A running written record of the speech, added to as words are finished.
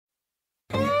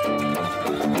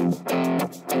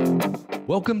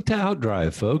Welcome to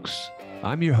Outdrive, folks.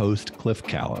 I'm your host, Cliff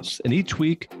Callis, and each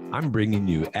week I'm bringing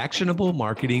you actionable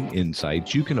marketing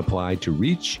insights you can apply to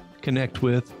reach, connect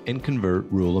with, and convert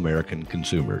rural American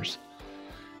consumers.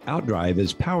 Outdrive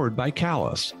is powered by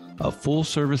Callis, a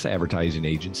full-service advertising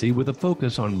agency with a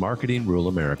focus on marketing rural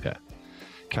America.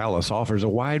 Callis offers a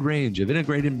wide range of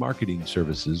integrated marketing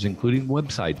services, including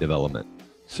website development,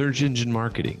 search engine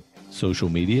marketing, social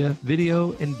media,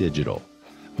 video, and digital.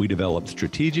 We develop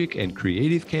strategic and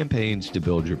creative campaigns to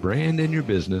build your brand and your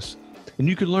business, and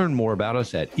you can learn more about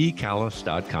us at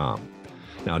ecallis.com.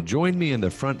 Now join me in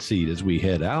the front seat as we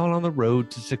head out on the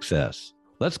road to success.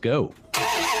 Let's go.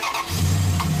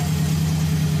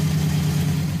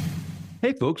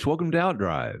 Hey folks, welcome to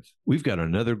Outdrive. We've got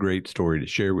another great story to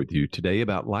share with you today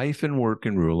about life and work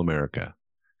in rural America.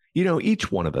 You know,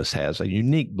 each one of us has a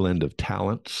unique blend of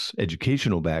talents,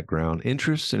 educational background,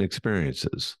 interests, and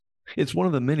experiences. It's one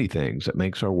of the many things that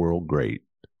makes our world great.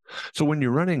 So when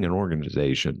you're running an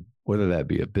organization, whether that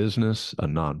be a business, a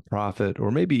nonprofit, or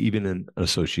maybe even an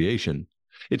association,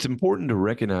 it's important to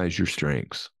recognize your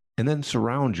strengths and then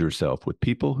surround yourself with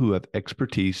people who have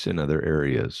expertise in other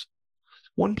areas.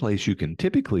 One place you can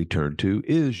typically turn to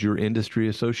is your industry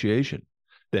association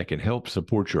that can help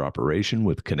support your operation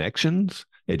with connections,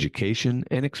 education,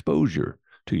 and exposure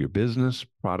to your business,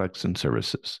 products, and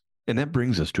services. And that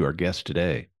brings us to our guest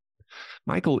today.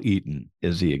 Michael Eaton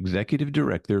is the Executive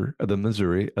Director of the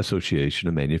Missouri Association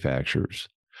of Manufacturers.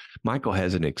 Michael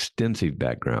has an extensive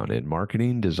background in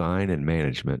marketing, design, and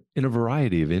management in a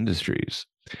variety of industries,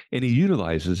 and he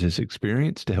utilizes his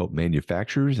experience to help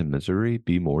manufacturers in Missouri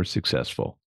be more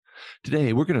successful.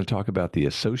 Today, we're going to talk about the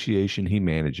association he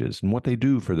manages and what they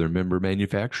do for their member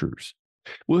manufacturers.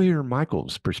 We'll hear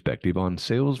Michael's perspective on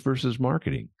sales versus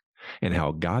marketing and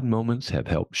how God moments have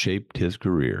helped shape his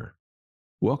career.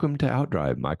 Welcome to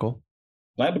Outdrive, Michael.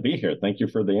 Glad to be here. Thank you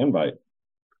for the invite.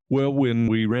 Well, when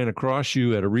we ran across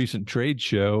you at a recent trade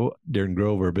show, Darren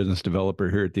Grover, a business developer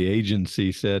here at the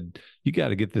agency, said, you got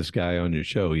to get this guy on your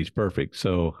show. He's perfect.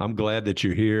 So I'm glad that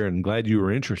you're here and glad you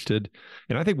were interested.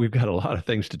 And I think we've got a lot of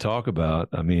things to talk about.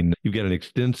 I mean, you've got an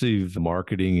extensive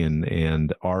marketing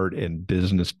and art and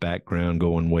business background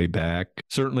going way back.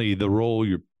 Certainly the role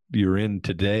you're in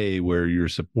today where you're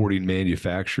supporting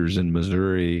manufacturers in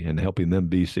Missouri and helping them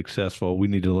be successful. We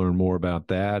need to learn more about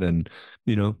that. And,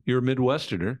 you know, you're a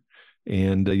Midwesterner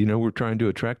and, we're trying to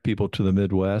attract people to the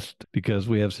Midwest because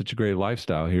we have such a great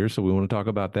lifestyle here. So we want to talk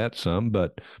about that some.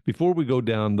 But before we go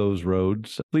down those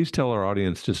roads, please tell our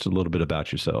audience just a little bit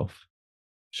about yourself.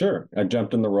 Sure. I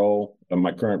jumped in the role of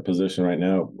my current position right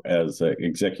now as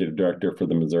Executive Director for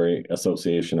the Missouri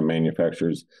Association of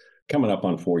Manufacturers coming up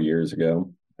on 4 years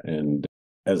ago. And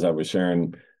as I was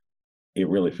sharing, it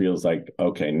really feels like,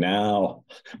 okay, now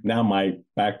my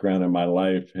background in my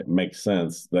life makes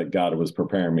sense that God was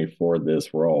preparing me for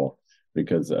this role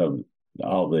because of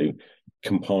all the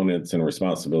components and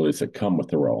responsibilities that come with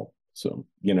the role. So,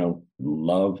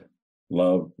 love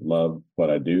what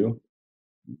I do.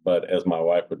 But as my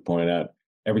wife would point out,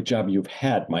 every job you've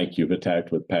had, Mike, you've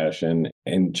attacked with passion.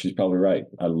 And she's probably right.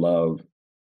 I love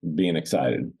being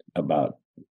excited about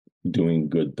doing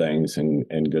good things and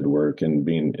good work and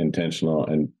being intentional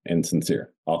and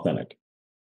sincere, authentic.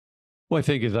 Well, I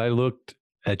think as I looked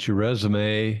at your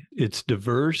resume, it's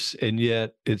diverse, and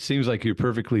yet it seems like you're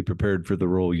perfectly prepared for the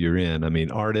role you're in. I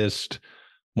mean, artist,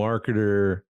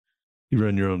 marketer, you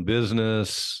run your own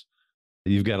business,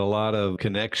 you've got a lot of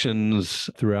connections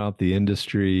throughout the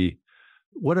industry.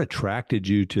 What attracted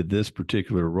you to this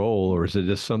particular role, or is it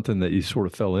just something that you sort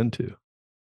of fell into?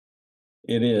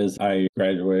 It is. I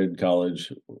graduated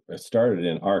college, I started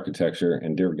in architecture,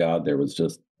 and dear God, there was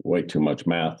just way too much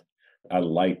math. I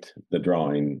liked the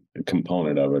drawing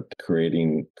component of it,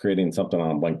 creating something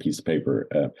on a blank piece of paper.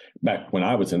 Back when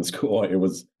I was in school, it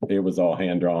was all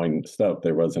hand drawing stuff.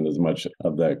 There wasn't as much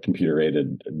of the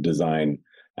computer-aided design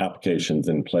applications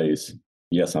in place.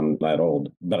 Yes, I'm that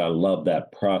old, but I love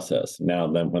that process.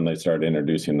 Now then, when they started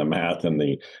introducing the math and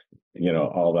the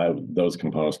all those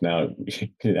components, now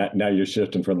you're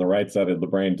shifting from the right side of the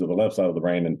brain to the left side of the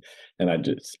brain, and I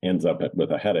just ends up with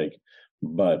a headache.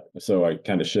 But so I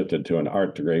kind of shifted to an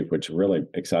art degree, which really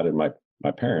excited my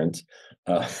parents.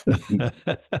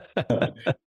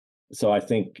 So I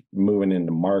think moving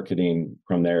into marketing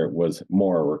from there was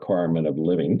more a requirement of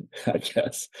living, I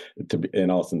guess,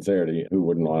 in all sincerity. Who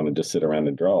wouldn't want to just sit around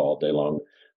and draw all day long?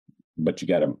 But you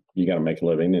gotta make a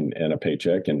living and a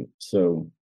paycheck. And so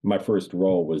my first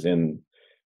role was in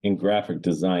graphic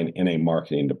design in a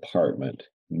marketing department,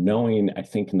 knowing, I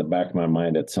think in the back of my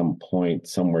mind at some point,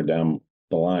 somewhere down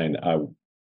the line, I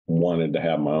wanted to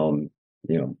have my own,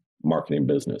 marketing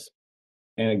business.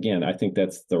 And again, I think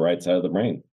that's the right side of the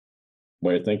brain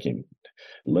way of thinking.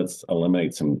 Let's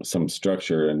eliminate some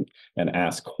structure and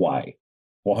ask why.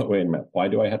 Well, wait a minute. Why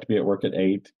do I have to be at work at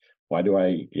 8? Why do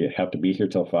I have to be here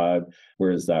till 5?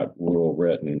 Where is that rule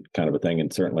written, kind of a thing?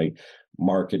 And certainly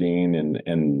marketing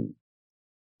and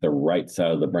the right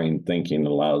side of the brain thinking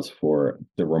allows for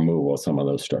the removal of some of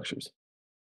those structures.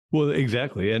 Well,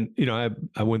 exactly. And,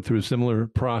 I went through a similar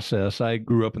process. I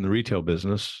grew up in the retail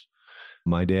business.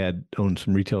 My dad owned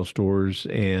some retail stores.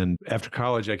 And after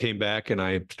college, I came back and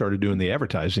I started doing the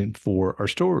advertising for our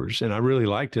stores. And I really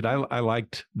liked it. I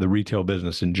liked the retail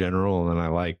business in general. And I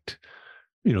liked,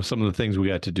 some of the things we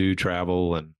got to do,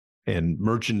 travel and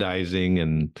merchandising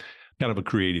and kind of a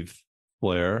creative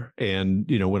flair. And,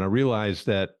 when I realized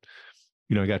that,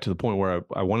 I got to the point where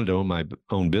I wanted to own my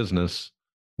own business,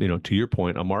 to your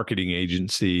point, a marketing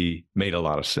agency made a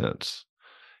lot of sense.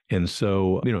 And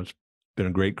so, it's been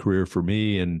a great career for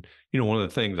me. And, one of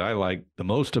the things I like the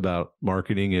most about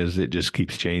marketing is it just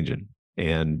keeps changing.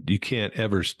 And you can't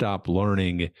ever stop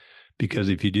learning, because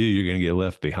if you do, you're going to get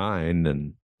left behind.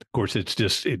 And of course, I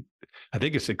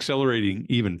think it's accelerating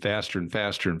even faster and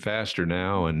faster and faster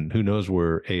now. And who knows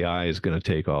where AI is going to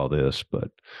take all this.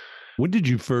 But when did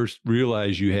you first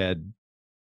realize you had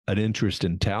an interest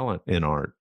in talent in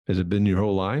art? Has it been your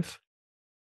whole life?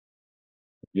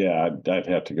 Yeah, I'd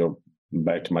have to go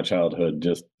back to my childhood.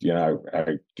 Just,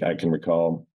 I can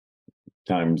recall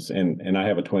times, and I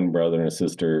have a twin brother and a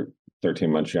sister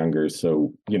 13 months younger.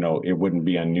 So, it wouldn't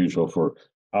be unusual for,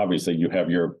 obviously you have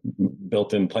your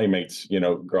built-in playmates,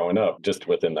 growing up just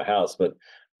within the house. But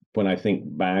when I think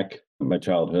back my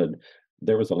childhood,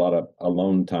 there was a lot of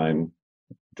alone time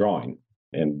drawing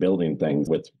and building things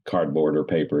with cardboard or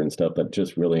paper and stuff that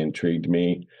just really intrigued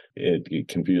me. It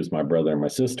confused my brother and my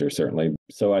sister, certainly.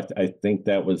 So I think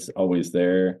that was always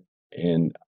there.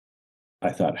 And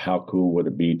I thought, how cool would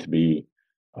it be to be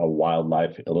a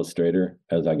wildlife illustrator?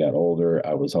 As I got older,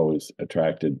 I was always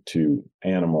attracted to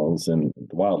animals and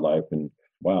wildlife. And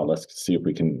wow, let's see if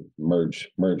we can merge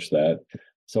that.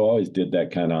 So I always did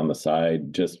that kind of on the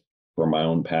side, just for my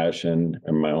own passion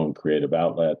and my own creative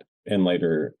outlet. And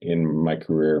later in my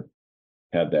career,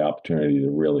 had the opportunity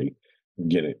to really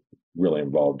get it really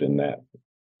involved in that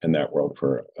world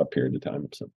for a period of time.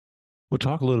 So we'll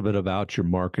talk a little bit about your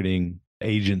marketing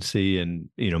agency and,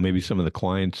 maybe some of the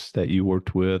clients that you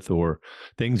worked with or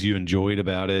things you enjoyed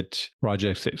about it,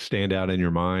 projects that stand out in your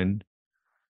mind.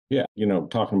 Yeah.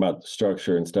 Talking about the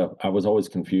structure and stuff, I was always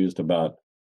confused about,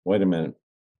 wait a minute,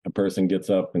 a person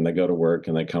gets up and they go to work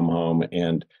and they come home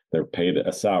and they're paid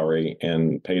a salary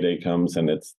and payday comes and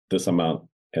it's this amount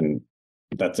and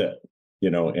that's it,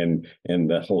 and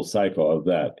the whole cycle of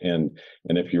that. And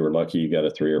if you were lucky, you got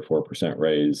a 3 or 4%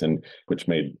 raise, and which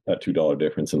made a $2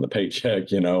 difference in the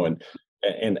paycheck, and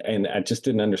I just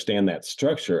didn't understand that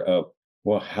structure of,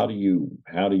 well, how do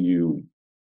you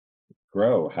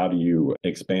grow? How do you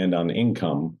expand on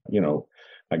income?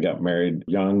 I got married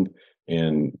young,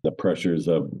 and the pressures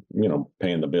of,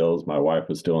 paying the bills. My wife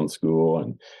was still in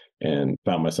school and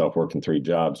found myself working 3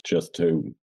 jobs just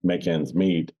to make ends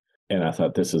meet. And I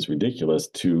thought, this is ridiculous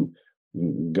to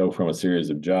go from a series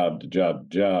of job to job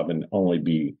to job and only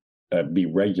be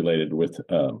regulated with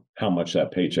how much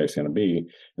that paycheck's going to be.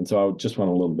 And so I just want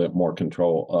a little bit more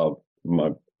control of my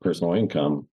personal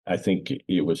income. I think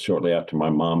it was shortly after my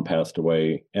mom passed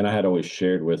away, and I had always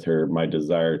shared with her my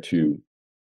desire to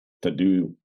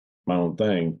do my own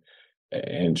thing.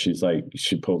 And she's like,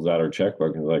 she pulls out her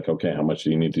checkbook and is like, okay, how much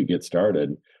do you need to get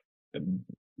started?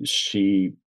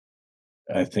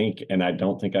 I think, and I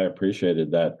don't think I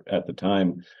appreciated that at the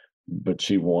time, but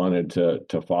she wanted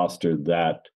to foster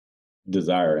that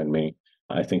desire in me.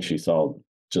 I think she saw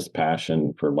just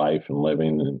passion for life and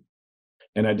living,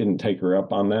 and I didn't take her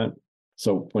up on that.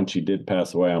 So when she did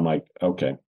pass away, I'm like,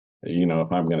 okay,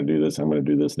 if I'm going to do this, I'm going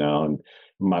to do this now. And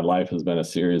my life has been a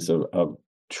series of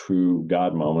true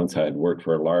God moments. I had worked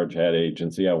for a large ad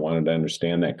agency. I wanted to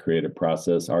understand that creative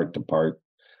process, art to part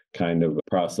kind of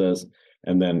process,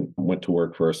 and then went to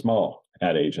work for a small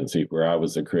ad agency where I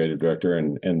was the creative director,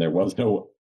 and there was no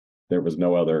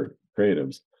other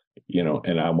creatives,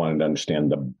 and I wanted to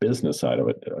understand the business side of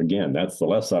it. Again, that's the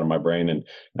left side of my brain, and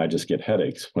I just get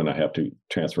headaches when I have to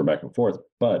transfer back and forth.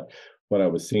 But what I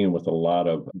was seeing with a lot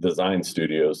of design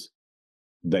studios,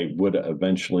 they would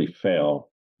eventually fail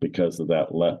because of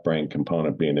that left brain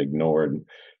component being ignored.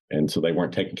 And so they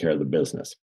weren't taking care of the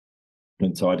business.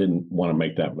 And so I didn't want to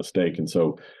make that mistake. And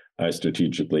so I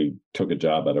strategically took a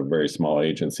job at a very small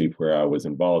agency where I was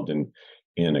involved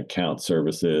in account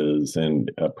services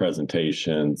and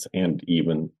presentations and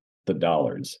even the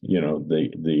dollars,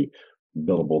 the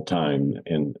billable time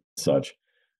and such.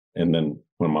 And then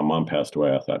when my mom passed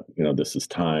away, I thought, this is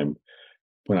time.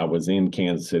 When I was in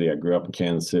Kansas City, I grew up in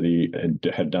Kansas City and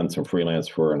had done some freelance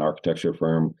for an architecture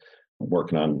firm,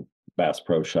 working on Bass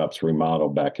Pro Shops remodel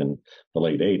back in the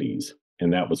late 80s.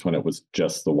 And that was when it was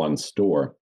just the one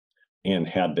store, and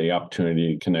had the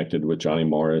opportunity connected with Johnny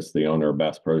Morris, the owner of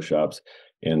Bass Pro Shops,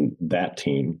 and that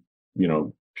team. A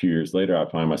few years later, I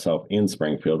find myself in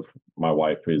Springfield. My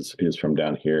wife is from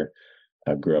down here.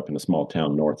 I grew up in a small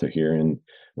town north of here and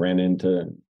ran into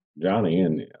Johnny,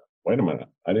 and wait a minute,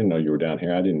 I didn't know you were down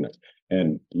here. I didn't.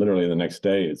 And literally the next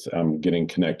day, I'm getting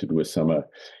connected with some of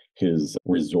his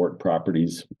resort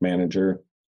properties manager.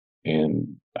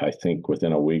 And I think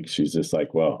within a week, she's just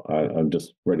like, well, I'm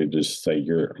just ready to just say,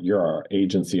 you're our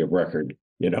agency of record,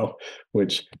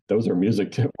 which those are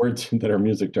words that are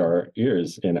music to our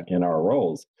ears in our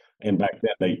roles. And back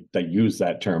then they use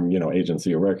that term,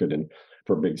 agency of record, and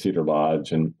for Big Cedar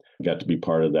Lodge, and got to be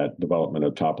part of that development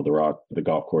of Top of the Rock, the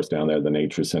golf course down there, the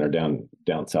nature center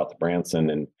down south of Branson.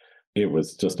 And it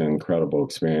was just an incredible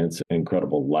experience,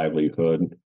 incredible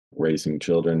livelihood, raising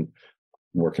children,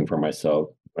 working for myself.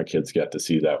 My kids got to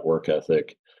see that work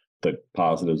ethic, the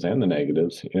positives and the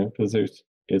negatives, because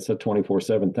it's a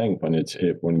 24/7 thing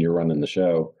when you're running the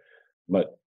show.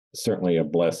 But certainly a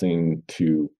blessing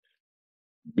to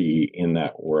be in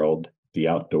that world, the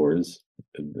outdoors,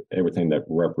 everything that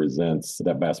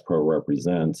Bass Pro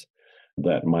represents,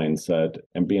 that mindset,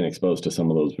 and being exposed to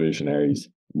some of those visionaries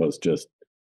was just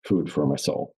food for my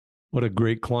soul. What a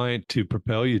great client to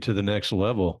propel you to the next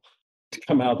level. To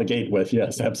come out the gate with.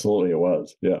 Yes, absolutely it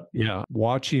was. Yeah. Yeah.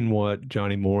 Watching what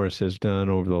Johnny Morris has done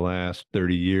over the last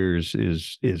 30 years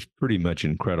is pretty much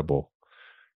incredible.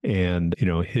 And,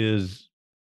 his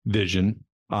vision,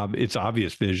 it's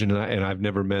obvious vision. And I've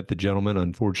never met the gentleman,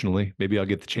 unfortunately. Maybe I'll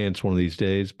get the chance one of these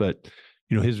days, but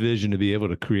his vision to be able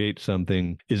to create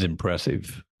something is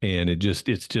impressive. And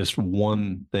it's just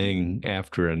one thing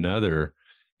after another.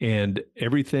 And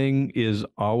everything is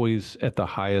always at the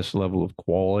highest level of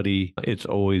quality. It's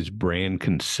always brand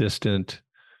consistent.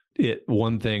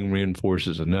 One thing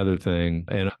reinforces another thing.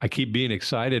 And I keep being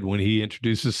excited when he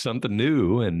introduces something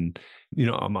new. And,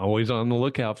 I'm always on the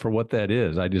lookout for what that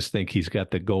is. I just think he's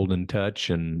got the golden touch,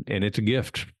 and it's a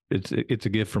gift. It's a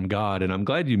gift from God. And I'm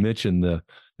glad you mentioned the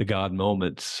God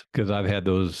moments, because I've had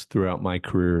those throughout my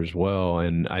career as well.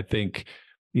 And I think,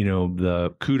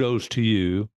 the kudos to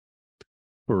you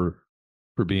for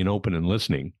being open and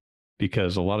listening,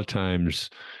 because a lot of times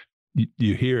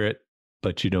you hear it,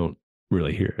 but you don't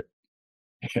really hear it.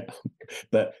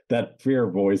 Yeah. That fear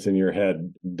voice in your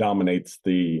head dominates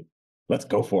the let's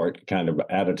go for it kind of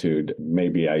attitude.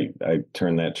 Maybe I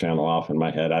turn that channel off in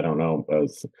my head. I don't know.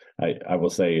 I will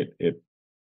say it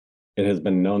has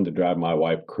been known to drive my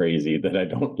wife crazy that I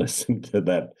don't listen to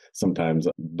that sometimes.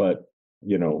 But,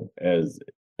 as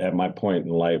at my point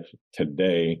in life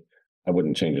today, I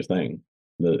wouldn't change a thing.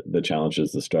 The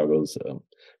challenges, the struggles,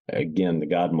 again, the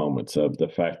God moments of the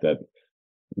fact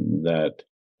that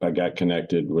I got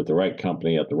connected with the right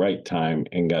company at the right time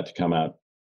and got to come out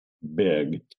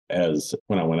big, as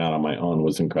when I went out on my own,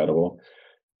 was incredible.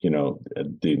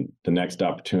 The next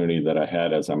opportunity that I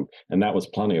had and that was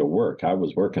plenty of work. I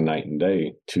was working night and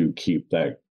day to keep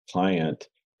that client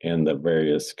and the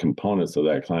various components of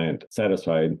that client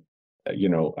satisfied.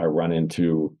 I run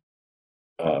into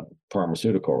a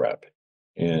pharmaceutical rep,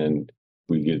 and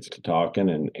we get to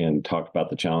talking and talk about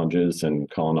the challenges and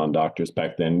calling on doctors.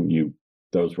 Back then,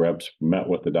 those reps met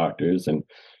with the doctors, and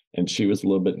she was a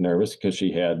little bit nervous because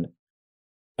she had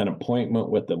an appointment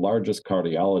with the largest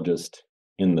cardiologist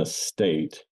in the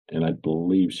state, and I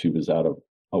believe she was out of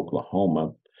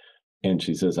Oklahoma. And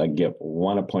she says, I get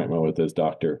one appointment with this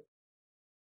doctor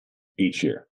each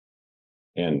year,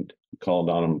 and called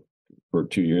on him for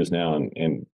 2 years now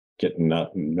and getting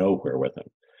nowhere with him.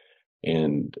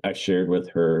 And I shared with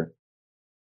her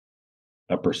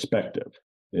a perspective.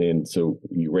 And so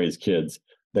you raise kids,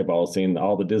 they've all seen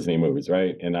all the Disney movies,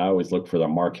 right? And I always look for the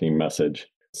marketing message.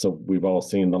 So we've all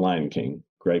seen The Lion King,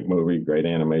 great movie, great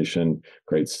animation,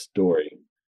 great story.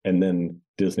 And then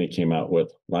Disney came out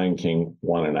with Lion King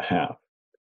 1.5.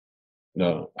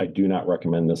 No, I do not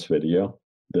recommend this video,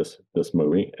 this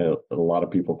movie. A lot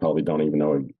of people probably don't even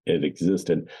know it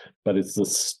existed, but it's the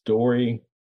story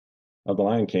of the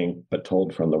Lion King, but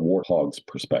told from the warthog's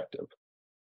perspective.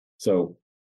 So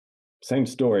same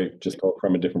story, just told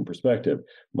from a different perspective.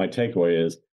 My takeaway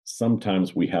is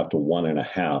sometimes we have to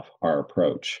 1.5 our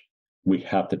approach. We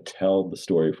have to tell the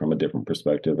story from a different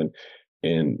perspective.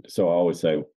 And so I always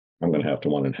say, I'm going to have to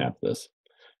 1.5 this.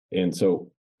 And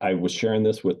so I was sharing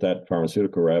this with that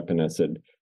pharmaceutical rep, and I said,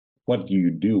 what do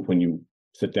you do when you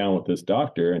sit down with this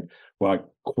doctor? And well, I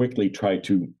quickly try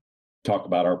to talk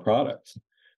about our products.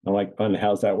 I'm like, and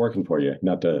how's that working for you?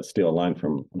 Not to steal a line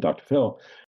from Dr. Phil.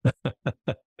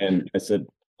 And I said,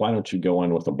 why don't you go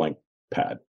in with a blank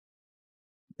pad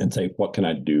and say, what can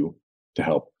I do to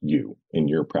help you in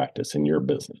your practice, in your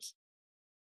business?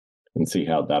 And see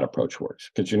how that approach works.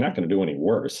 Because you're not going to do any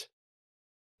worse.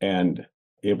 And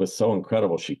it was so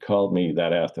incredible. She called me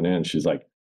that afternoon. She's like,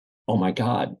 oh my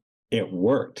God, it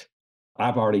worked.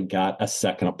 I've already got a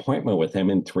second appointment with him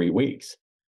in 3 weeks.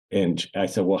 And I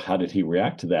said, well, how did he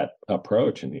react to that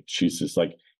approach? And she's just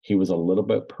like, he was a little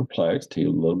bit perplexed. He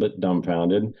was a little bit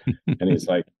dumbfounded. And he's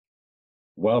like,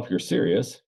 well, if you're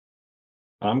serious,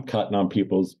 I'm cutting on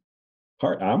people's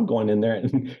heart. I'm going in there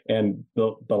and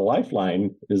the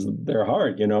lifeline is their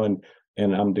heart, and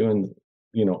I'm doing,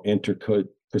 intricate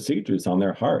procedures on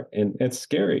their heart. And it's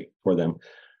scary for them.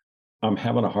 I'm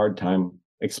having a hard time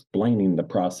explaining the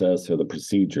process or the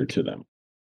procedure to them.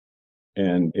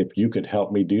 And if you could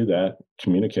help me do that,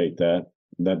 communicate that,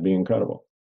 that'd be incredible.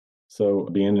 So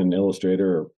being an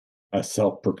illustrator, a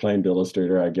self-proclaimed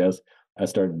illustrator, I guess, I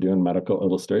started doing medical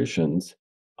illustrations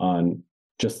on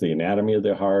just the anatomy of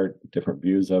the heart, different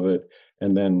views of it,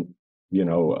 and then,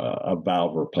 a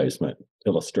valve replacement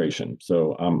illustration.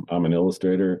 So I'm an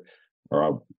illustrator, or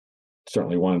I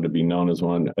certainly wanted to be known as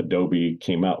one. Adobe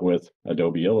came out with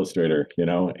Adobe Illustrator,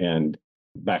 and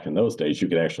back in those days, you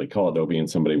could actually call Adobe and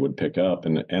somebody would pick up.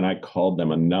 And I called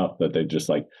them enough that they just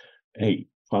like, hey,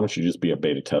 why don't you just be a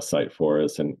beta test site for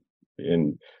us? And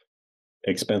in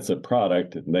expensive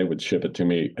product, they would ship it to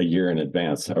me a year in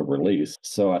advance of release.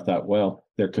 So I thought, well,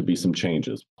 there could be some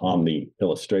changes on the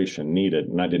illustration needed,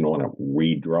 and I didn't want to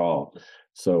redraw.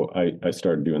 So I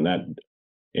started doing that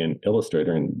in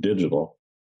Illustrator and digital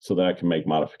so that I can make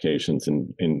modifications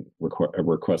and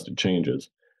requested changes.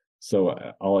 So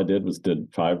all I did was did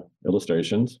 5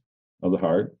 illustrations of the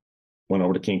heart, went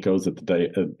over to Kinko's at the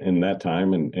day in that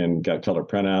time and got color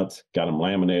printouts, got them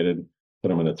laminated, put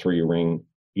them in a 3-ring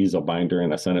easel binder,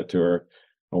 and I sent it to her.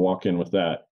 I walk in with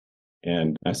that.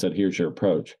 And I said, here's your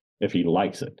approach. If he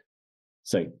likes it,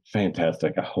 say,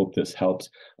 fantastic. I hope this helps.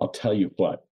 I'll tell you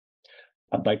what,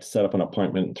 I'd like to set up an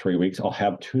appointment in 3 weeks. I'll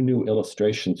have 2 new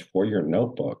illustrations for your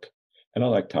notebook, and I'd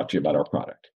like to talk to you about our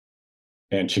product.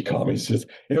 And she called me. She says,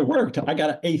 it worked. I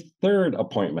got a 3rd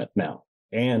appointment now.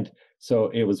 And so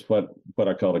it was what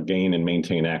I call a gain and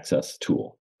maintain access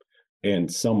tool.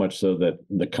 And so much so that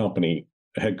the company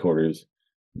headquarters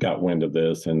got wind of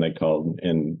this, and they called,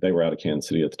 and they were out of Kansas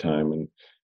City at the time. And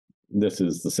this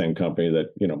is the same company that,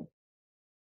 I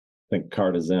think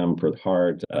Cardizem for the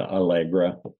heart,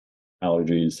 Allegra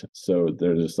allergies. So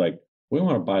they're just like, we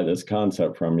want to buy this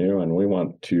concept from you, and we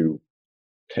want to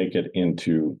take it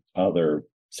into other,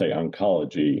 say,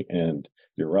 oncology and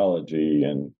urology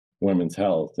and women's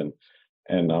health. And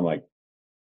I'm like,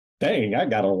 dang, I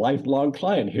got a lifelong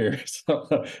client here.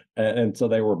 So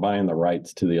they were buying the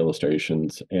rights to the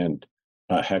illustrations, and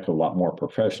a heck of a lot more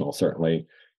professional, certainly,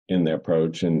 in the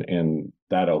approach. And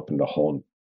that opened a whole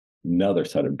another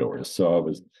set of doors. So I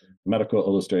was medical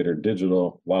illustrator,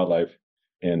 digital, wildlife,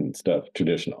 and stuff,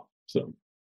 traditional. So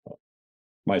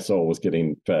my soul was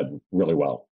getting fed really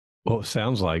well. Well, it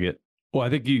sounds like it. Well,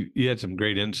 I think you had some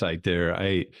great insight there.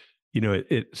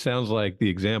 It sounds like the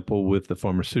example with the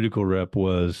pharmaceutical rep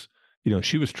was,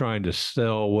 she was trying to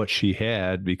sell what she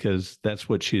had because that's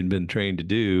what she had been trained to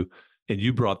do. And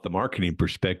you brought the marketing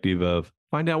perspective of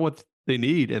find out what they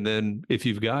need. And then if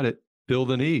you've got it, fill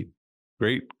the need.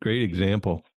 Great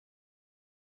example.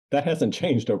 That hasn't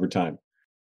changed over time.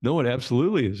 No, it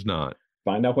absolutely is not.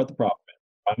 Find out what the problem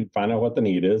is, find out what the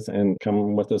need is, and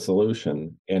come with a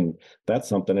solution. And that's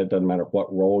something, it doesn't matter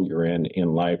what role you're in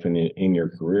life and in your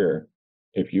career.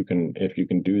 If you can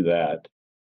do that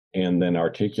and then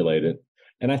articulate it.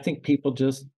 And I think people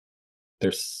just,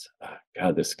 there's,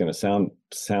 God, this is going to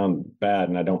sound bad,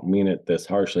 and I don't mean it this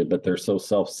harshly, but they're so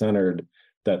self-centered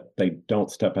that they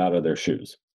don't step out of their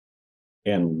shoes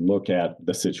and look at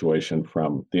the situation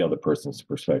from the other person's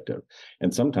perspective.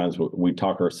 And sometimes we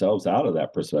talk ourselves out of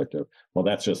that perspective. Well,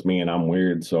 that's just me and I'm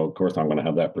weird, so of course I'm going to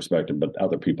have that perspective, but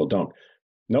other people don't.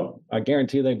 Nope, I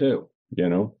guarantee they do,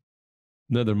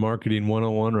 Another marketing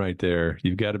 101 right there.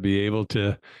 You've got to be able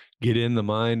to get in the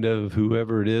mind of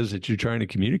whoever it is that you're trying to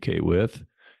communicate with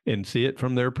and see it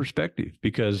from their perspective,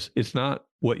 because it's not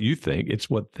what you think,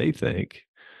 it's what they think.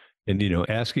 And,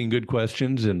 asking good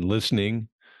questions and listening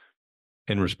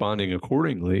and responding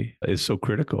accordingly is so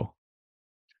critical.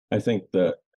 I think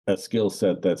that a skill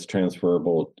set that's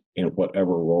transferable in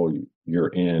whatever role you're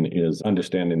in is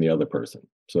understanding the other person.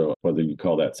 So whether you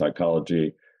call that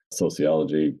psychology,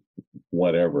 sociology,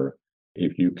 whatever,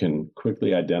 if you can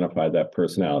quickly identify that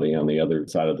personality on the other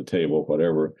side of the table,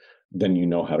 whatever, then you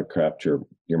know how to craft your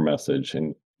message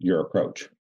and your approach.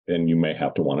 And you may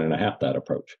have to one and a half that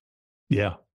approach.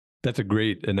 Yeah. That's a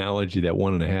great analogy, that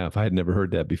one and a half. I had never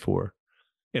heard that before.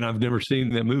 And I've never seen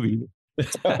that movie.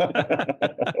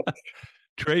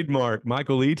 Trademark,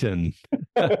 Michael Eaton.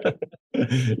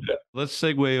 Let's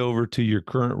segue over to your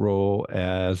current role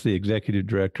as the executive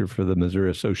director for the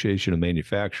Missouri Association of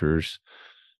Manufacturers.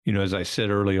 As I said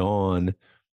early on,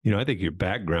 I think your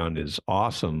background is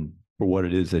awesome for what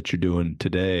it is that you're doing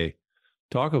today.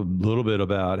 Talk a little bit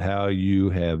about how you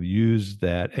have used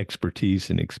that expertise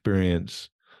and experience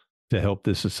to help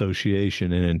this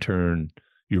association and in turn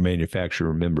your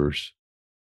manufacturer members.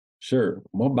 Sure.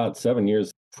 Well, about 7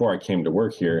 years before I came to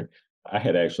work here, I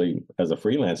had actually, as a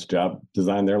freelance job,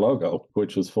 designed their logo,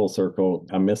 which was full circle.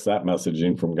 I missed that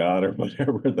messaging from God or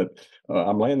whatever that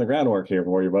I'm laying the groundwork here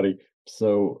for you, buddy.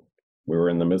 So we were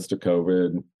in the midst of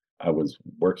COVID. I was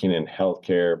working in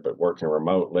healthcare, but working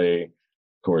remotely.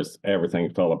 Of course,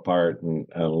 everything fell apart, and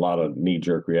a lot of knee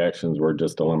jerk reactions were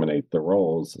just eliminate the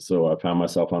roles. So I found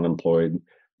myself unemployed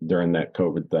during that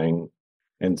COVID thing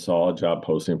and saw a job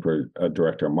posting for a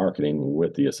director of marketing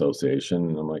with the association.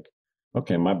 And I'm like,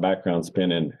 okay, my background's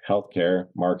been in healthcare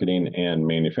marketing and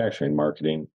manufacturing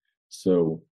marketing.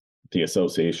 So the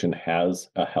association has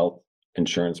a health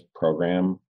insurance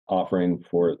program offering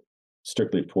for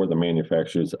strictly for the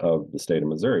manufacturers of the state of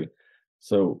Missouri.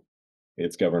 So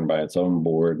it's governed by its own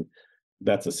board.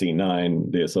 That's a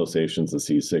C9. The association's a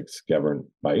C6 governed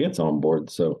by its own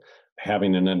board. So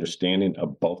having an understanding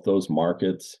of both those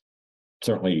markets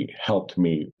certainly helped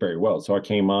me very well. So I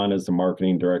came on as the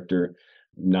marketing director,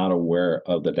 not aware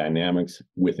of the dynamics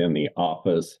within the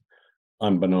office.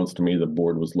 Unbeknownst to me, the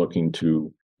board was looking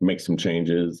to make some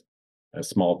changes, a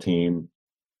small team.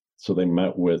 So they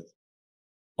met with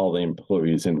all the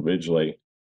employees individually.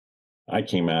 I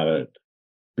came at it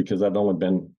because I'd only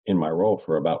been in my role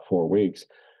for about 4 weeks.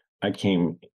 I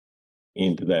came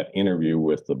into that interview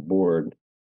with the board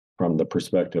from the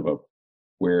perspective of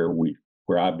where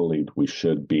I believed we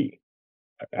should be.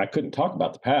 I couldn't talk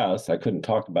about the past. I couldn't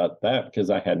talk about that because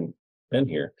I hadn't been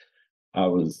here. I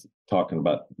was talking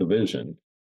about the vision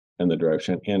and the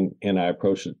direction, and I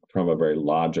approached it from a very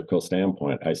logical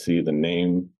standpoint. I see the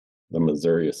name, the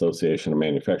Missouri Association of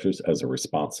Manufacturers, as a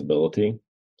responsibility.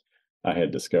 I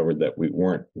had discovered that we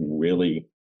weren't really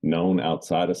known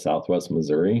outside of Southwest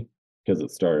Missouri because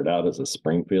it started out as a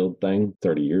Springfield thing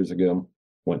 30 years ago,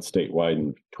 went statewide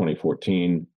in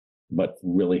 2014, but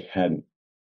really hadn't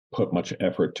put much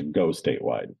effort to go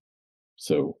statewide.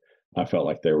 So I felt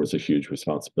like there was a huge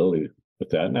responsibility with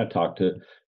that. And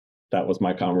that was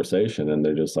my conversation. And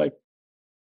they're just like,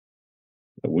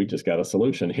 we just got a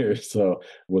solution here. So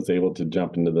was able to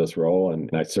jump into this role. And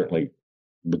I certainly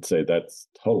would say that's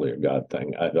totally a God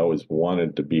thing. I'd always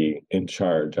wanted to be in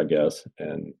charge, I guess.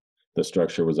 And the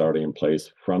structure was already in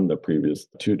place from the previous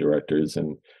two directors.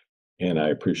 And I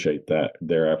appreciate that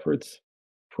their efforts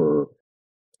for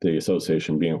the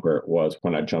association being where it was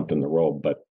when I jumped in the role,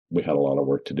 but we had a lot of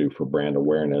work to do for brand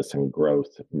awareness and growth,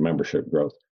 membership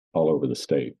growth all over the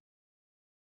state.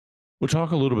 We'll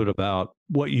talk a little bit about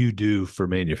what you do for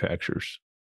manufacturers.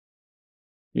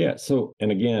 Yeah. So,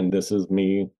 and again, this is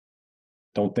me.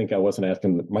 Don't think I wasn't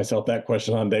asking myself that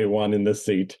question on day one in this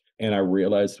seat. And I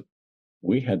realized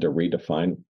we had to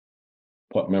redefine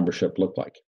what membership looked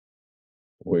like.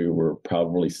 We were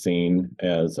probably seen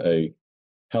as a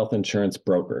health insurance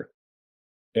broker.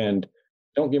 And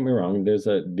don't get me wrong, there's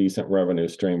a decent revenue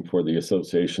stream for the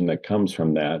association that comes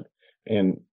from that.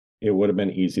 And it would have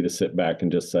been easy to sit back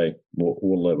and just say,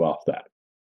 we'll live off that.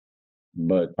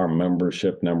 But our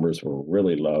membership numbers were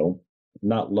really low,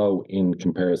 not low in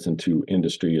comparison to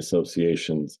industry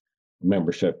associations'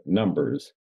 membership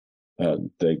numbers.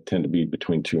 They tend to be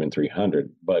between 200 and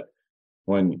 300. But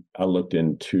when I looked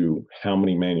into how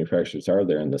many manufacturers are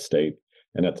there in the state,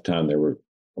 and at the time there were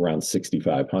around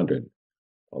 6,500.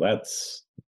 Well, that's,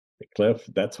 Cliff,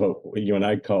 that's what you and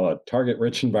I call a target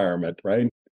rich environment, right?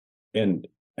 And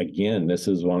again, this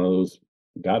is one of those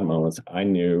God moments. I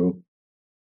knew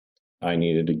I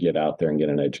needed to get out there and get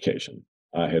an education.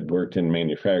 I had worked in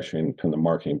manufacturing from the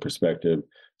marketing perspective,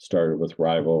 started with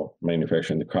Rival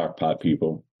Manufacturing, the crock pot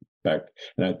people back.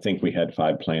 And I think we had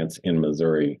 5 plants in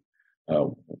Missouri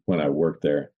when I worked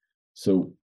there.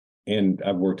 So, and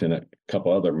I've worked in a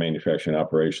couple other manufacturing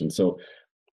operations. So,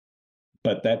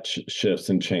 but that shifts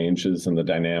and changes in the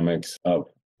dynamics of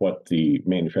what the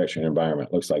manufacturing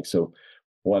environment looks like. So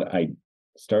what I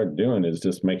started doing is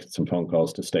just making some phone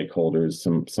calls to stakeholders,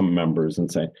 some members, and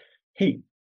saying, hey,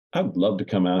 I would love to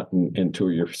come out and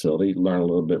tour your facility, learn a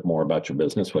little bit more about your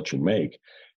business, what you make.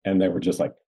 And they were just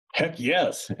like, heck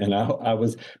yes. And I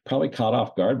was probably caught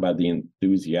off guard by the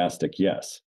enthusiastic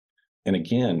yes. And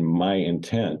again, my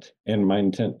intent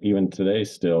even today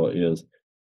still is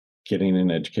getting an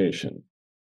education,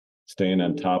 staying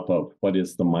on top of what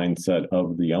is the mindset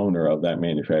of the owner of that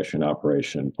manufacturing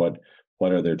operation, what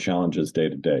are their challenges day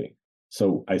to day.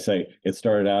 So I say it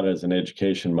started out as an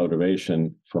education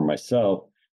motivation for myself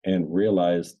and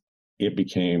realized it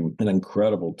became an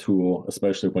incredible tool,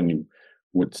 especially when you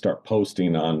would start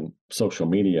posting on social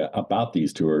media about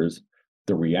these tours,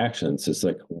 the reactions. It's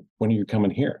like, when are you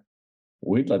coming here?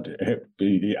 We'd love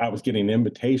to. I was getting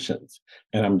invitations,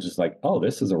 and I'm just like, oh,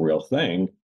 this is a real thing.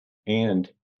 And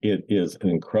it is an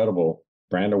incredible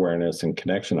brand awareness and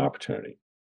connection opportunity.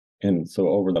 And so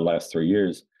over the last 3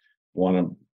 years, one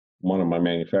of my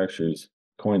manufacturers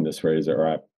coined this phrase,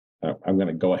 or I'm going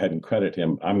to go ahead and credit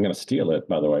him. I'm going to steal it,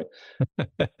 by the way.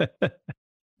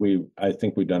 I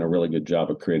think we've done a really good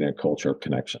job of creating a culture of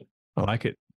connection. I like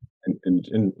it.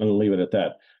 And leave it at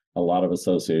that. A lot of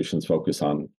associations focus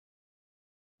on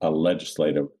a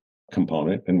legislative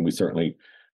component, and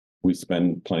we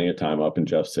spend plenty of time up in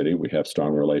Jeff City. We have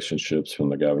strong relationships from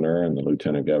the governor and the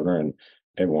lieutenant governor and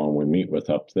everyone we meet with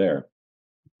up there.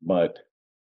 But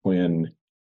when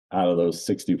out of those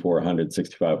 6,400,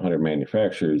 6,500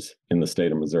 manufacturers in the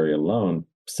state of Missouri alone,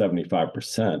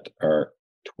 75% are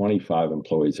 25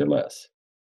 employees or less.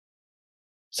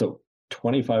 So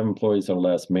 25 employees or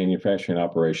less manufacturing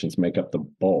operations make up the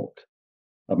bulk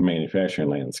of manufacturing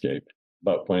landscape.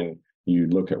 But when you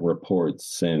look at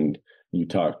reports and you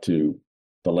talk to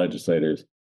the legislators,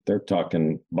 they're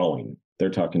talking Boeing, they're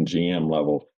talking GM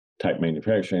level type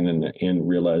manufacturing, and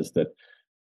realize that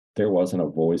there wasn't a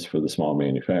voice for the small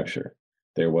manufacturer.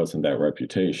 There wasn't that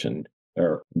reputation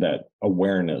or that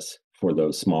awareness for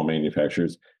those small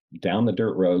manufacturers down the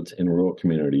dirt roads in rural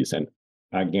communities. And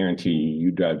I guarantee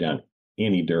you drive down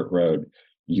any dirt road,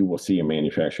 you will see a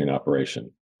manufacturing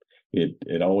operation.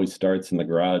 It always starts in the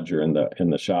garage or in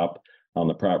the shop on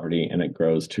the property, and it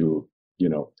grows to,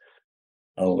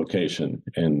 a location,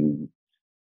 and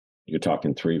you're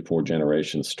talking 3-4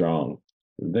 generations strong.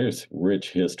 There's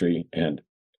rich history, and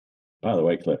by the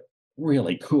way, Cliff,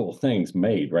 really cool things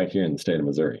made right here in the state of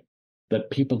Missouri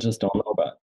that people just don't know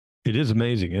about. It is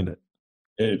amazing, isn't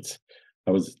it?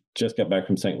 I just got back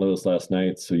from St. Louis last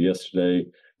night, so yesterday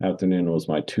afternoon was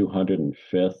my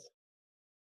 205th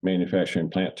manufacturing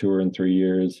plant tour in 3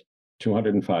 years.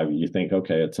 205, you think,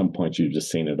 okay, at some point you've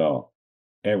just seen it all.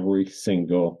 Every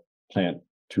single plant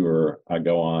tour I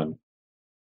go on,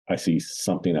 I see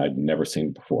something I'd never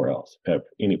seen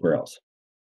anywhere else.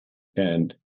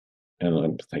 And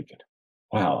I'm thinking,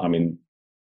 wow, I mean,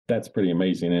 that's pretty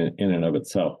amazing in and of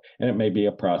itself. And it may be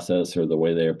a process or the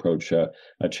way they approach a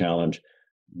challenge.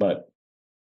 But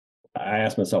I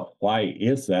ask myself, why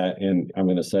is that? And I'm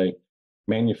going to say,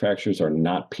 manufacturers are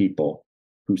not people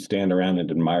who stand around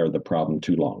and admire the problem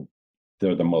too long.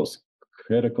 They're the most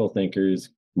critical thinkers,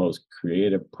 most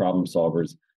creative problem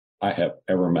solvers I have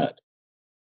ever met,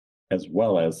 as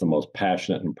well as the most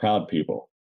passionate and proud people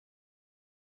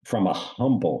from a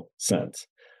humble sense.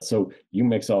 So you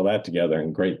mix all that together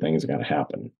and great things are going to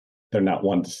happen. They're not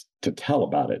ones to tell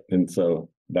about it. And so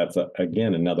that's,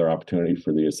 again, another opportunity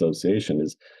for the association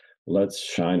is let's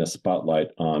shine a spotlight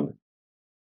on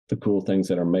the cool things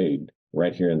that are made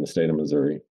right here in the state of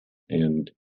Missouri. And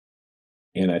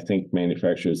I think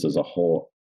manufacturers as a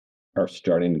whole are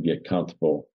starting to get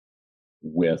comfortable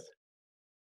with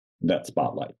that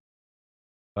spotlight.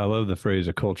 I love the phrase,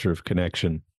 a culture of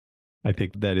connection. I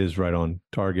think that is right on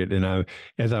target. And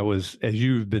as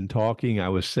you've been talking, I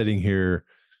was sitting here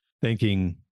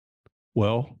thinking,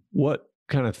 well, what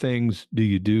kind of things do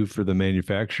you do for the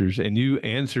manufacturers? And you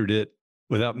answered it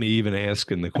without me even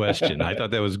asking the question. I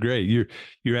thought that was great.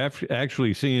 You're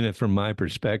actually seeing it from my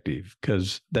perspective,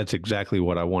 because that's exactly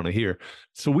what I want to hear.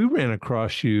 So we ran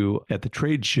across you at the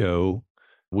trade show,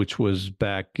 which was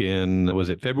back in, was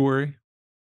it February?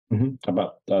 Mm-hmm.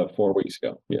 About 4 weeks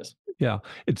ago. Yes. Yeah.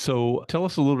 And so tell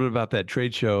us a little bit about that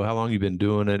trade show, how long you've been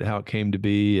doing it, how it came to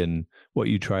be, and what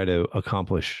you try to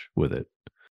accomplish with it.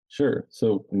 Sure.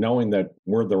 So knowing that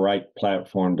we're the right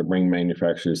platform to bring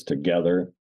manufacturers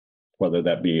together, whether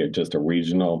that be just a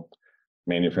regional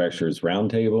manufacturers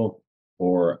roundtable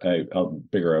or a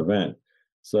bigger event.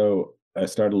 So I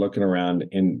started looking around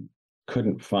and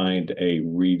couldn't find a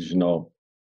regional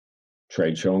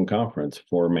trade show and conference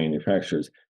for manufacturers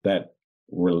that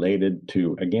related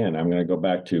to, again, I'm going to go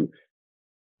back to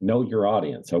know your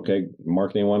audience. Okay.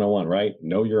 Marketing 101, right?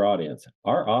 Know your audience.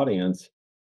 Our audience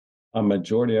a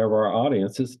majority of our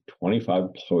audience is 25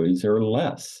 employees or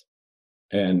less.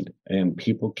 And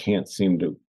people can't seem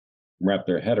to wrap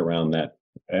their head around that.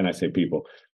 And I say people,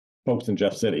 folks in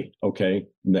Jeff City, okay,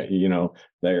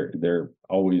 they're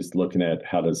always looking at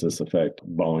how does this affect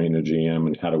Boeing or GM,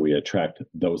 and how do we attract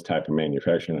those type of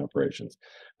manufacturing operations.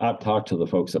 I've talked to the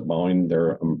folks at Boeing.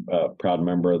 They're a proud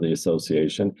member of the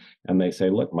association, and they say,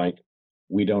 look, Mike,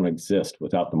 we don't exist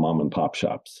without the mom and pop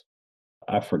shops.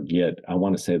 I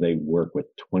want to say they work with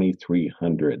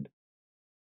 2,300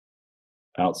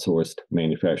 outsourced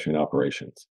manufacturing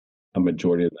operations, a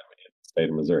majority of them in the state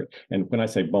of Missouri. And when I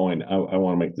say Boeing, I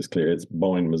want to make this clear. It's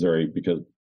Boeing, Missouri, because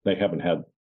they haven't had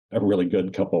a really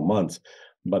good couple of months,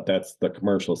 but that's the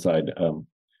commercial side.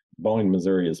 Boeing,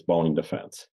 Missouri is Boeing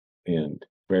Defense, and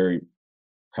very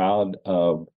proud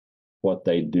of what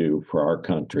they do for our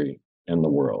country and the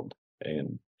world.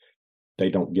 And they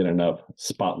don't get enough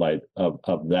spotlight of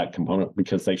that component,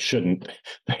 because they shouldn't.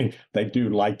 They do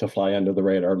like to fly under the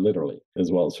radar, literally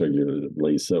as well as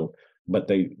figuratively. So, but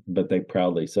they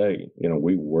proudly say,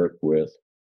 we work with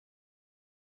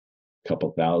a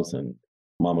couple thousand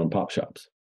mom and pop shops.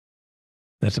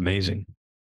 That's amazing.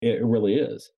 It really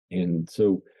is. And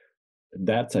so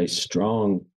that's a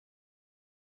strong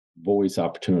voice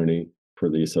opportunity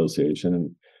for the association.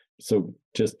 And so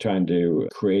just trying to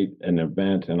create an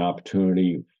event, an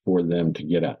opportunity for them to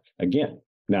get out. Again,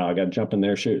 now I got to jump in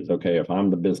their shoes. Okay, if I'm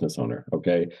the business owner,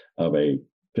 okay, of a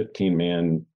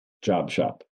 15-man job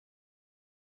shop,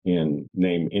 and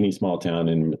name any small town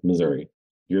in Missouri,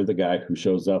 you're the guy who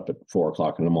shows up at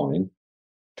 4:00 in the morning,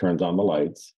 turns on the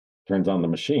lights, turns on the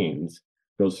machines,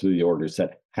 goes through the orders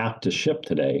that have to ship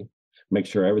today, make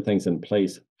sure everything's in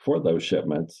place for those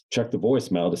shipments, check the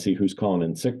voicemail to see who's calling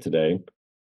in sick today.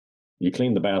 You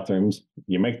clean the bathrooms,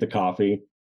 you make the coffee,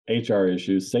 HR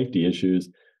issues, safety issues,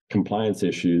 compliance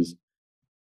issues,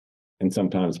 and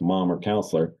sometimes mom or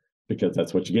counselor, because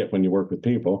that's what you get when you work with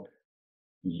people.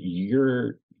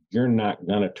 You're not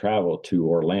going to travel to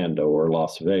Orlando or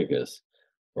Las Vegas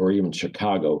or even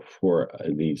Chicago for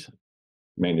these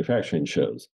manufacturing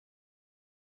shows.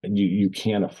 And you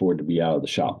can't afford to be out of the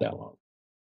shop that long.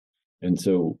 And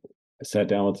so I sat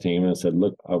down with the team and I said,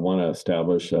 look, I want to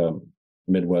establish a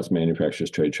Midwest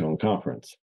Manufacturers Trade Show and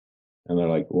Conference. And they're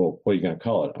like, well, what are you going to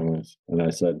call it? And I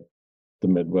said, the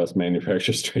Midwest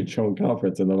Manufacturers Trade Show and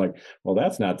Conference. And they're like, well,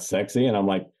 that's not sexy. And I'm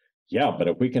like, yeah, but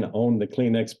if we can own the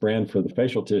Kleenex brand for the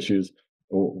facial tissues,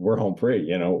 we're home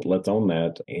free, let's own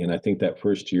that. And I think that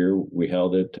first year we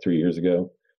held it 3 years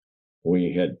ago,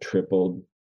 we had tripled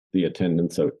the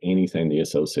attendance of anything the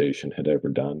association had ever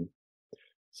done.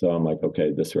 So I'm like,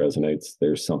 okay, this resonates.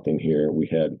 There's something here.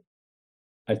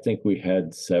 I think we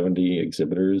had 70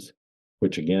 exhibitors,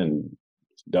 which again,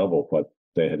 is double what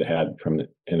they had from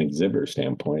an exhibitor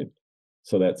standpoint.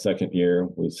 So that second year,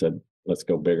 we said, let's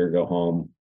go bigger, go home.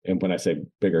 And when I say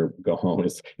bigger, go home,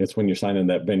 it's when you're signing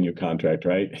that venue contract,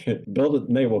 right? Build it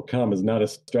and they will come is not a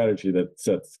strategy that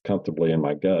sits comfortably in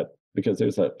my gut, because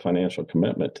there's a financial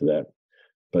commitment to that.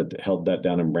 But held that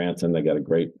down in Branson. They got a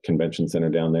great convention center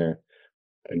down there.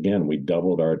 Again, we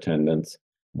doubled our attendance.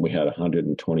 We had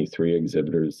 123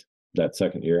 exhibitors that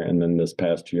second year. And then this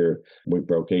past year, we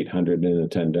broke 800 in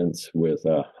attendance with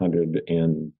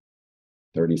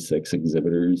 136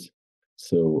 exhibitors.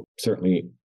 So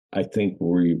certainly, I think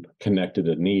we've connected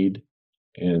a need.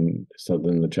 And so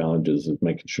then the challenge is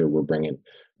making sure we're bringing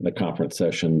the conference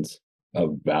sessions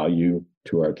of value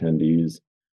to our attendees.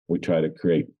 We try to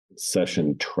create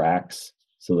session tracks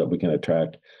so that we can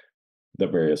attract the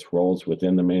various roles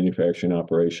within the manufacturing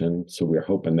operation. So we're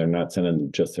hoping they're not sending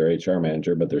just their HR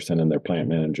manager, but they're sending their plant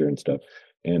manager and stuff.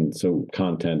 And so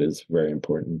content is very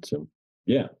important. So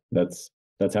yeah, that's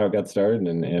how it got started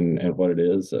and what it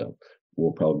is.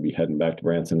 We'll probably be heading back to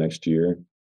Branson next year.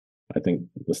 I think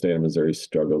the state of Missouri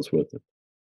struggles with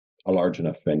a large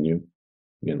enough venue,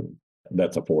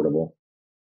 that's affordable.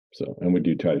 So, and we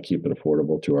do try to keep it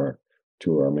affordable to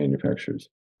our manufacturers.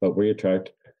 But we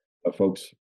attract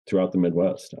folks throughout the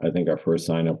Midwest. I think our first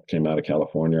sign up came out of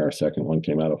California. Our second one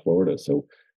came out of Florida. So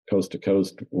coast to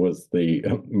coast was the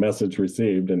message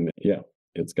received. And yeah,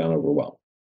 it's gone over well.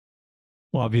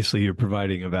 Well, obviously you're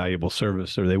providing a valuable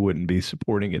service, or they wouldn't be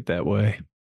supporting it that way.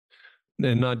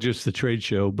 And not just the trade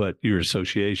show, but your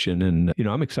association. And,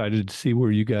 I'm excited to see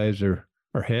where you guys are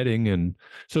heading. And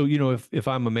so, if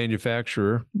I'm a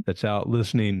manufacturer that's out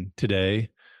listening today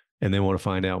and they want to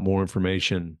find out more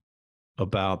information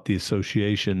about the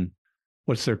association,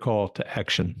 what's their call to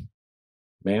action?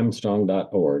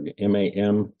 mamstrong.org,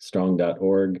 MAM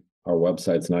strong.org. Our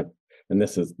website's not and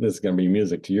this is going to be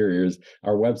music to your ears.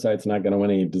 Our website's not going to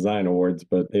win any design awards,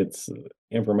 but it's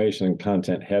information and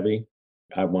content heavy.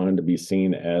 I wanted to be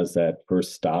seen as that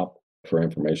first stop for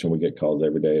information. We get calls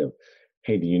every day of,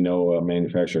 hey, do you know a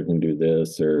manufacturer can do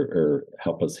this or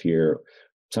help us here?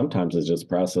 Sometimes it's just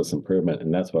process improvement.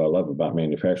 And that's what I love about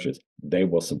manufacturers. They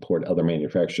will support other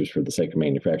manufacturers for the sake of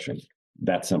manufacturing.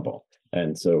 That simple.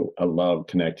 And so I love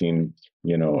connecting,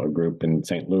 a group in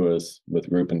St. Louis with a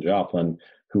group in Joplin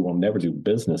who will never do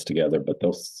business together, but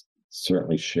they'll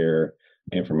certainly share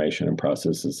information and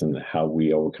processes and how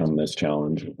we overcome this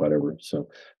challenge or whatever. So,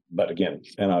 but again,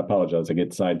 and I apologize, I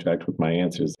get sidetracked with my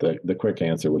answers. The quick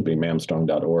answer would be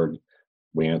mamstrong.org.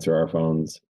 We answer our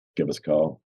phones, give us a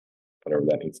call, whatever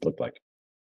that needs to look like.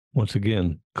 Once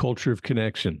again, culture of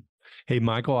connection. Hey,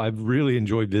 Michael, I've really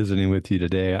enjoyed visiting with you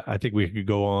today. I think we could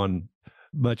go on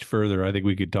much further. I think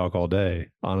we could talk all day,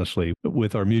 honestly,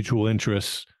 with our mutual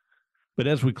interests. But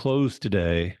as we close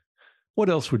today, what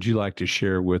else would you like to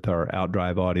share with our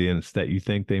OutDrive audience that you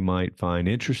think they might find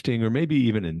interesting or maybe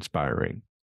even inspiring?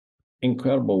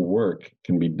 Incredible work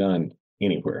can be done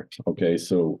anywhere. Okay.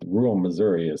 So rural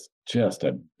Missouri is just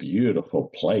a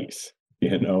beautiful place,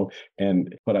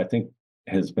 and what I think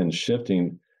has been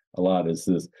shifting a lot is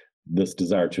this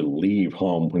desire to leave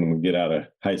home when we get out of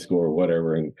high school or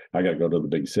whatever, and I got to go to the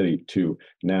big city to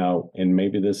now, and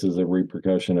maybe this is a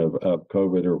repercussion of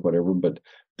COVID or whatever, but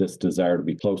this desire to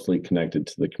be closely connected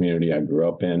to the community I grew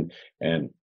up in, and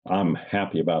I'm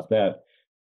happy about that.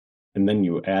 And then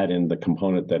you add in the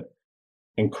component that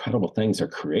incredible things are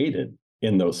created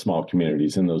in those small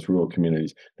communities, in those rural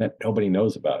communities that nobody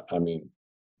knows about. I mean,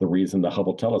 the reason the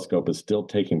Hubble telescope is still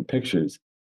taking pictures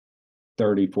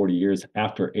 30, 40 years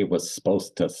after it was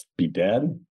supposed to be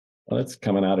dead, well, it's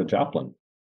coming out of Joplin,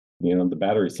 the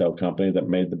battery cell company that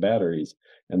made the batteries.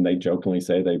 And they jokingly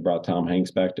say they brought Tom Hanks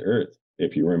back to Earth.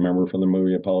 If you remember from the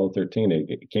movie Apollo 13,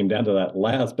 it came down to that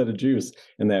last bit of juice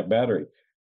in that battery.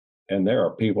 And there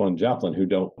are people in Joplin who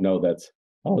don't know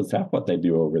is that what they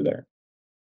do over there?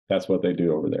 That's what they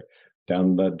do over there.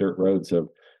 Down the dirt roads of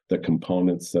the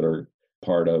components that are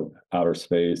part of outer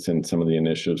space and some of the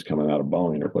initiatives coming out of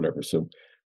Boeing or whatever. So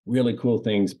really cool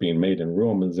things being made in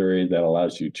rural Missouri that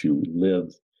allows you to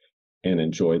live and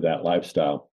enjoy that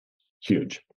lifestyle.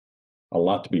 Huge. A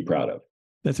lot to be proud of.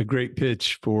 That's a great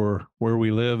pitch for where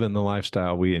we live and the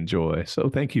lifestyle we enjoy. So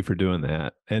thank you for doing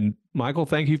that. And Michael,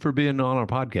 thank you for being on our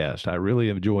podcast. I really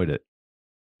enjoyed it.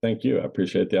 Thank you. I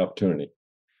appreciate the opportunity.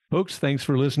 Folks, thanks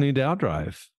for listening to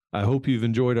OutDrive. I hope you've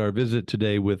enjoyed our visit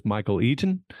today with Michael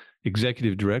Eaton,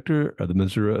 Executive Director of the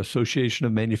Missouri Association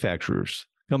of Manufacturers.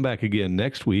 Come back again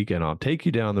next week, and I'll take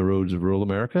you down the roads of rural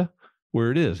America,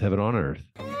 where it is heaven on earth.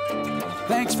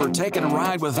 Thanks for taking a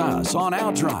ride with us on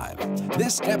OutDrive.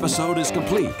 This episode is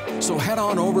complete, so head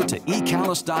on over to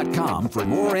eCallis.com for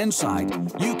more insight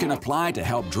you can apply to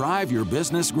help drive your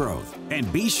business growth.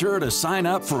 And be sure to sign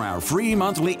up for our free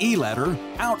monthly e-letter,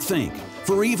 OutThink,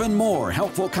 for even more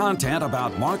helpful content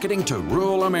about marketing to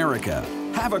rural America.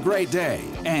 Have a great day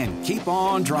and keep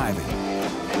on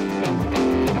driving.